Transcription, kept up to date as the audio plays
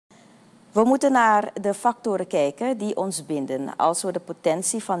We moeten naar de factoren kijken die ons binden als we de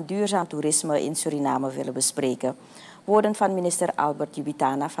potentie van duurzaam toerisme in Suriname willen bespreken. Woorden van minister Albert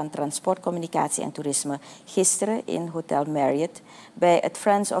Jubitana van Transport, Communicatie en Toerisme gisteren in Hotel Marriott bij het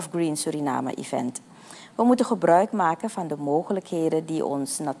Friends of Green Suriname event. We moeten gebruik maken van de mogelijkheden die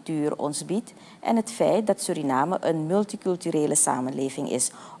ons natuur ons biedt en het feit dat Suriname een multiculturele samenleving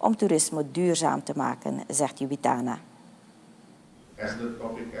is om toerisme duurzaam te maken, zegt Jubitana. As the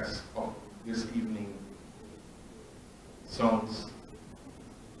topic of this evening sounds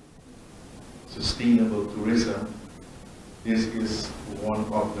sustainable tourism, this is one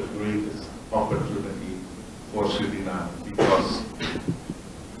of the greatest opportunity for Suriname because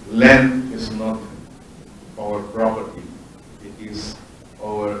land is not our property, it is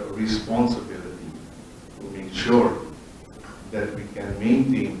our responsibility to make sure that we can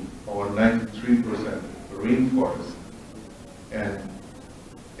maintain our 93% rainforest and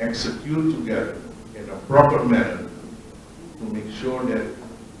execute together in a proper manner to make sure that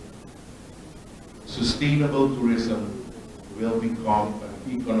sustainable tourism will become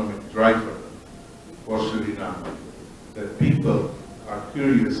an economic driver for Suriname. That people are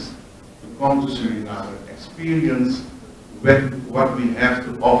curious to come to Suriname and experience what we have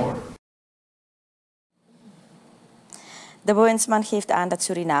to offer. De bewindsman geeft aan dat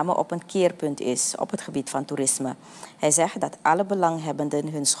Suriname op een keerpunt is op het gebied van toerisme. Hij zegt dat alle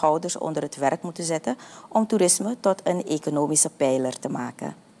belanghebbenden hun schouders onder het werk moeten zetten om toerisme tot een economische pijler te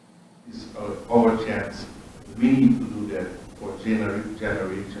maken. It's our chance. We need to do that for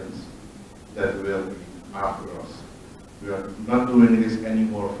generations that will be after us. We are not doing this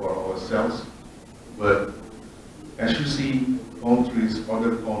anymore for ourselves, but as you see,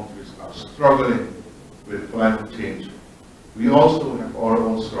 other countries are struggling with climate change. We also have our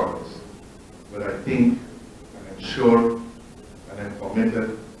own struggles, but I think and I'm sure and I'm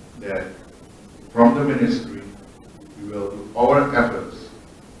committed that from the ministry we will do our efforts,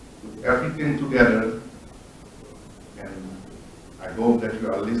 put everything together, and I hope that you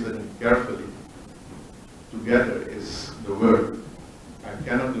are listening carefully. Together is the word. I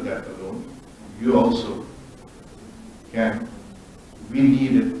cannot do that alone. You also can. We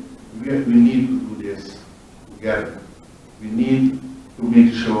need it. We need to do this together. We need to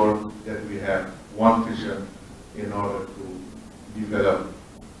make sure that we have one vision in order to develop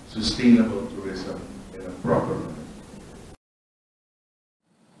sustainable tourism in a proper manner.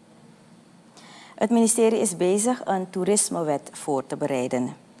 Het ministerie is bezig een toerismewet voor te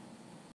bereiden.